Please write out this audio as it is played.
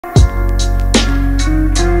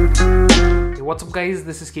What's up guys,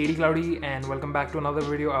 this is KDCloudy and welcome back to another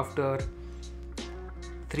video after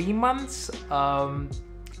 3 months.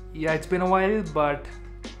 Yeah, it's been a while, but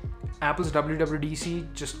Apple's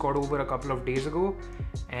WWDC just got over a couple of days ago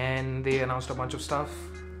and they announced a bunch of stuff.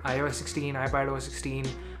 iOS 16, iPadOS 16,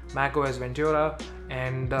 macOS Ventura,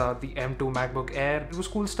 and the M2 MacBook Air. It was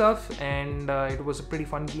cool stuff and it was a pretty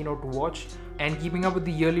fun keynote to watch. And keeping up with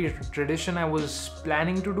the yearly tradition, I was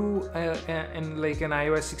planning to do an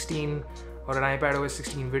iOS 16 or an iPadOS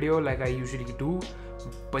 16 video like I usually do.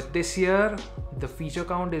 But this year, the feature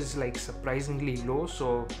count is like surprisingly low,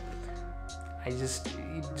 so it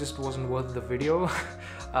just wasn't worth the video.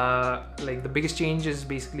 Like the biggest change is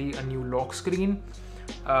basically a new lock screen.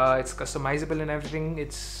 It's customizable and everything.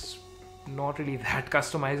 It's not really that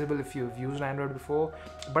customizable if you've used Android before,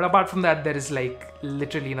 but apart from that, there is like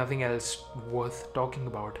literally nothing else worth talking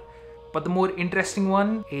about. But the more interesting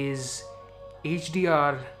one is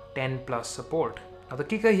HDR10 plus support. Now the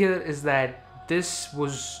kicker here is that this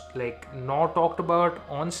was like not talked about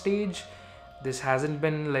on stage. This hasn't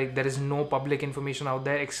been like, there is no public information out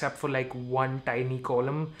there except for like one tiny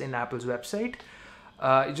column in Apple's website.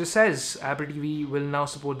 It just says Apple TV will now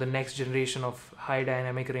support the next generation of high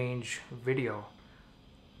dynamic range video.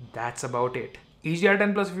 That's about it.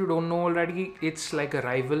 HDR10 Plus, if you don't know already, it's like a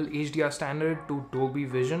rival HDR standard to Dolby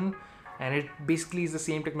Vision, and it basically is the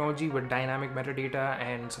same technology with dynamic metadata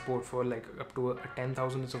and support for like up to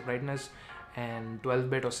 10,000 nits of brightness and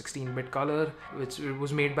 12-bit or 16-bit color, which it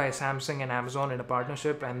was made by Samsung and Amazon in a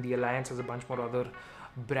partnership, and the alliance has a bunch more other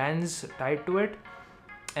brands tied to it.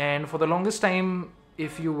 And for the longest time,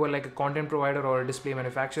 if you were like a content provider or a display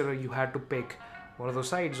manufacturer, you had to pick one of those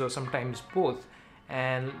sides or sometimes both.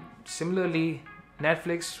 And similarly,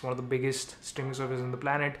 Netflix, one of the biggest streaming services on the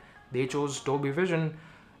planet, they chose Dolby Vision.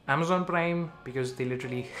 Amazon Prime, because they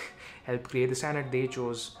literally helped create the standard, they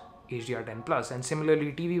chose HDR10 Plus. And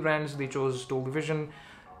similarly, TV brands, they chose Dolby Vision.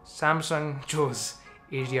 Samsung chose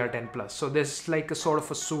HDR10 Plus. So there's like a sort of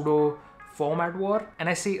a pseudo format war. And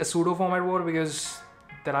I say a pseudo format war because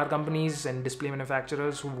there are companies and display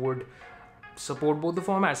manufacturers who would support both the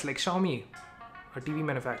formats, like Xiaomi, a TV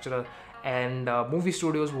manufacturer, and movie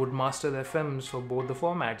studios would master their films for both the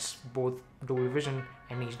formats, both Dolby Vision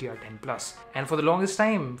and HDR10 Plus. And for the longest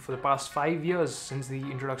time, for the past 5 years since the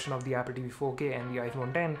introduction of the Apple TV 4K and the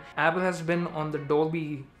iPhone X, Apple has been on the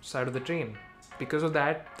Dolby side of the train. Because of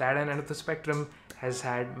that end of the spectrum has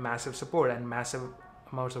had massive support and massive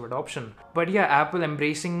amounts of adoption. But yeah, Apple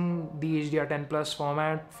embracing the HDR10 Plus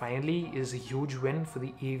format finally is a huge win for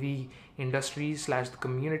the AV industry / the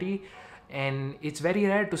community. And it's very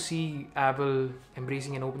rare to see Apple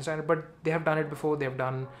embracing an open standard, but they have done it before. They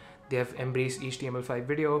have embraced HTML5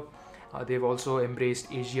 video. They've also embraced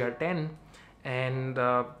HDR10, and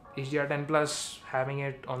HDR10 Plus, having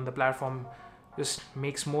it on the platform just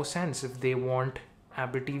makes more sense if they want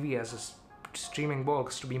Apple TV as a streaming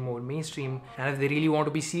box to be more mainstream, and if they really want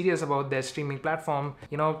to be serious about their streaming platform,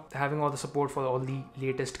 you know, having all the support for all the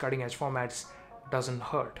latest cutting edge formats doesn't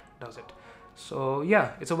hurt, does it? So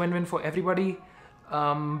yeah, it's a win-win for everybody.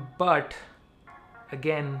 But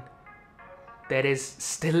again, there is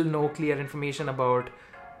still no clear information about,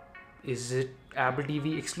 is it Apple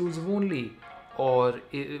TV exclusive only, or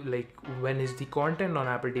like when is the content on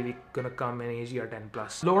Apple TV gonna come in HDR10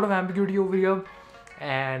 Plus? A lot of ambiguity over here,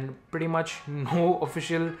 and pretty much no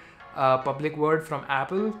official public word from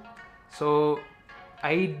Apple. So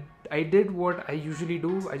I did what I usually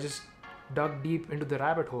do. I just dug deep into the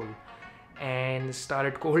rabbit hole and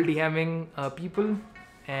started cold DMing people,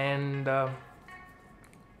 and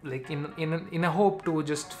like in a hope to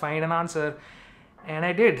just find an answer, and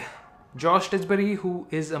I did. Josh Tisbury, who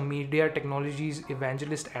is a media technologies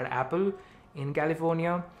evangelist at Apple in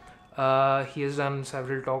California, he has done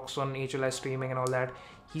several talks on HLS streaming and all that.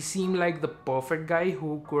 He seemed like the perfect guy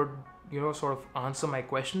who could, you know, sort of answer my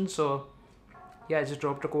questions. So yeah, I just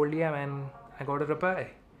dropped a cold DM and I got a reply.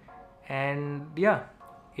 And yeah,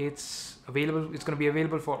 it's available. It's going to be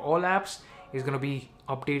available for all apps. It's going to be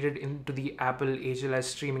updated into the Apple HLS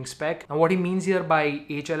streaming spec. Now what he means here by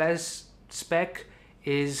HLS spec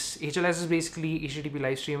is, HLS is basically HTTP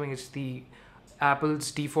live streaming. It's the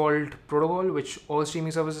Apple's default protocol, which all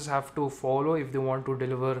streaming services have to follow if they want to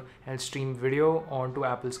deliver and stream video onto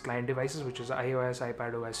Apple's client devices, which is iOS,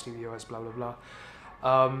 iPadOS, tvOS, blah blah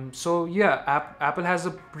blah. So yeah, Apple has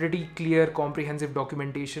a pretty clear, comprehensive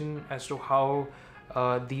documentation as to how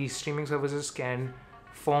these streaming services can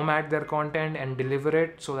format their content and deliver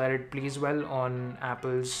it so that it plays well on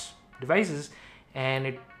Apple's devices, and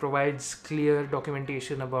it provides clear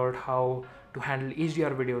documentation about how to handle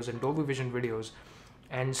HDR videos and Dolby Vision videos.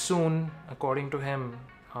 And soon, according to him,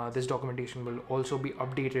 this documentation will also be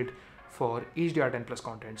updated for HDR10 plus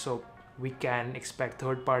content. So we can expect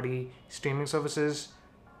third-party streaming services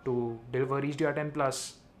to deliver HDR10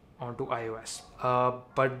 plus onto iOS.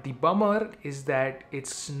 But the bummer is that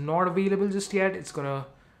it's not available just yet. It's gonna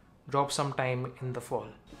drop sometime in the fall.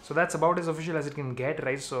 So that's about as official as it can get,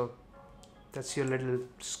 right? So that's your little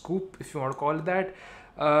scoop, if you want to call it that.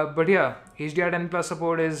 But yeah, HDR10 plus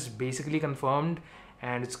support is basically confirmed,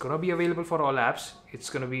 and it's gonna be available for all apps. It's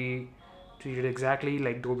gonna be treated exactly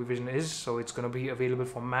like Dolby Vision is. So it's gonna be available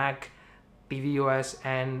for Mac, tvOS,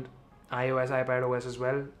 and iOS, iPadOS as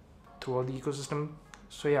well throughout the ecosystem.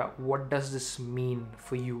 So yeah, what does this mean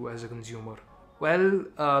for you as a consumer? Well,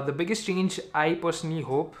 the biggest change I personally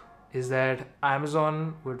hope is that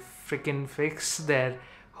Amazon would freaking fix their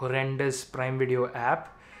horrendous Prime Video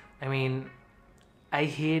app. I mean, I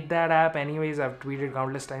hate that app anyways. I've tweeted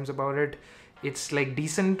countless times about it. It's like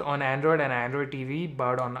decent on Android and Android TV,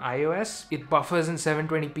 but on iOS, it buffers in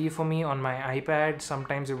 720p for me on my iPad.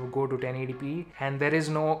 Sometimes it will go to 1080p, and there is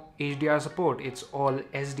no HDR support. It's all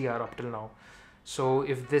SDR up till now. So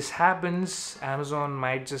if this happens, Amazon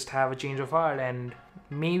might just have a change of heart and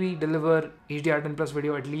maybe deliver HDR10 plus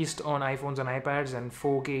video at least on iPhones and iPads, and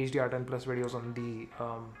 4K HDR10 plus videos on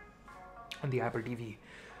the Apple TV.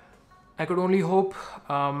 I could only hope,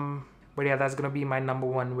 but yeah, that's gonna be my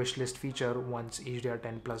 #1 wishlist feature once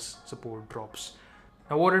HDR10 plus support drops.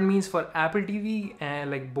 Now, what it means for Apple TV,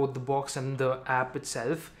 and like both the box and the app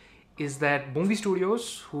itself, is that movie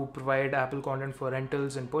studios who provide Apple content for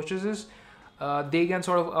rentals and purchases, they can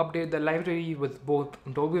sort of update the library with both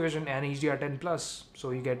Dolby Vision and HDR10 plus,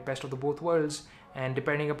 so you get best of the both worlds. And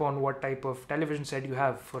depending upon what type of television set you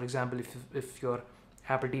have, for example, if your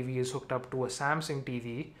Apple TV is hooked up to a Samsung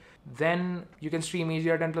TV, then you can stream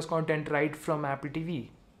HDR10 plus content right from Apple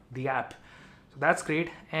TV, the app. So that's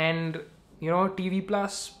great. And you know, TV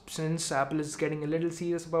Plus, since Apple is getting a little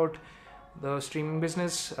serious about the streaming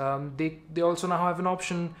business, they also now have an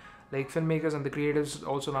option. Like filmmakers and the creatives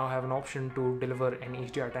also now have an option to deliver an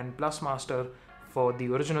HDR10 plus master for the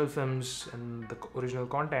original films and the original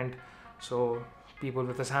content. So people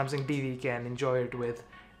with a Samsung TV can enjoy it with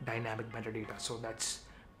dynamic metadata. So that's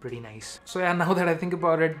pretty nice. So yeah, now that I think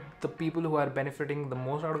about it, the people who are benefiting the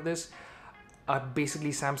most out of this are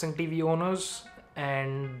basically Samsung TV owners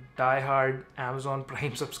and diehard Amazon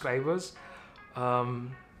Prime subscribers.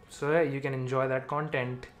 So yeah, you can enjoy that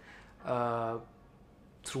content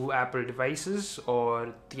through Apple devices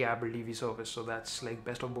or the Apple TV service. So that's like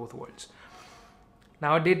best of both worlds.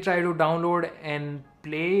 Now, I did try to download and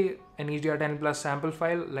play an HDR10 plus sample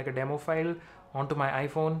file, like a demo file, onto my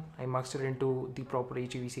iPhone. I muxed it into the proper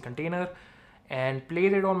HEVC container and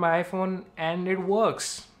played it on my iPhone, and it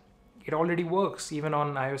works. It already works even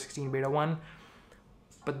on iOS 16 beta 1.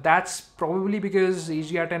 But that's probably because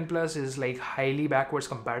HDR10 plus is like highly backwards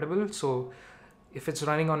compatible. So if it's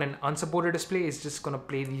running on an unsupported display, it's just gonna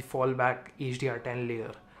play the fallback HDR10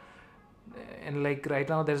 layer. And like right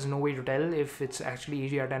now, there's no way to tell if it's actually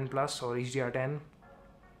HDR10 plus or HDR10.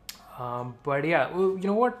 But yeah, well, you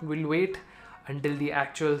know what? We'll wait until the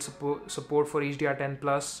actual support for HDR10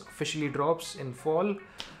 plus officially drops in fall,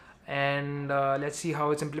 and let's see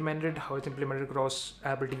how it's implemented. Across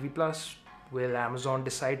Apple TV Plus. Will Amazon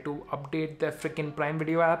decide to update their freaking Prime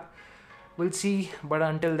Video app? We'll see, but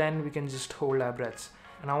until then, we can just hold our breaths.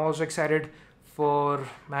 And I'm also excited for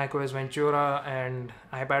macOS Ventura and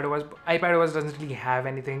iPadOS. iPadOS doesn't really have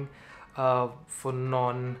anything for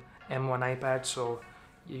non-M1 iPad, so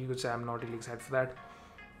you could say I'm not really excited for that.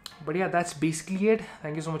 But yeah, that's basically it.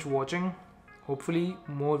 Thank you so much for watching. Hopefully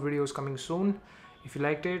more videos coming soon. If you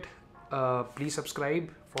liked it, please subscribe.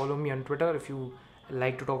 Follow me on Twitter if you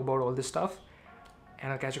like to talk about all this stuff.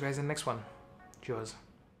 And I'll catch you guys in the next one. Cheers.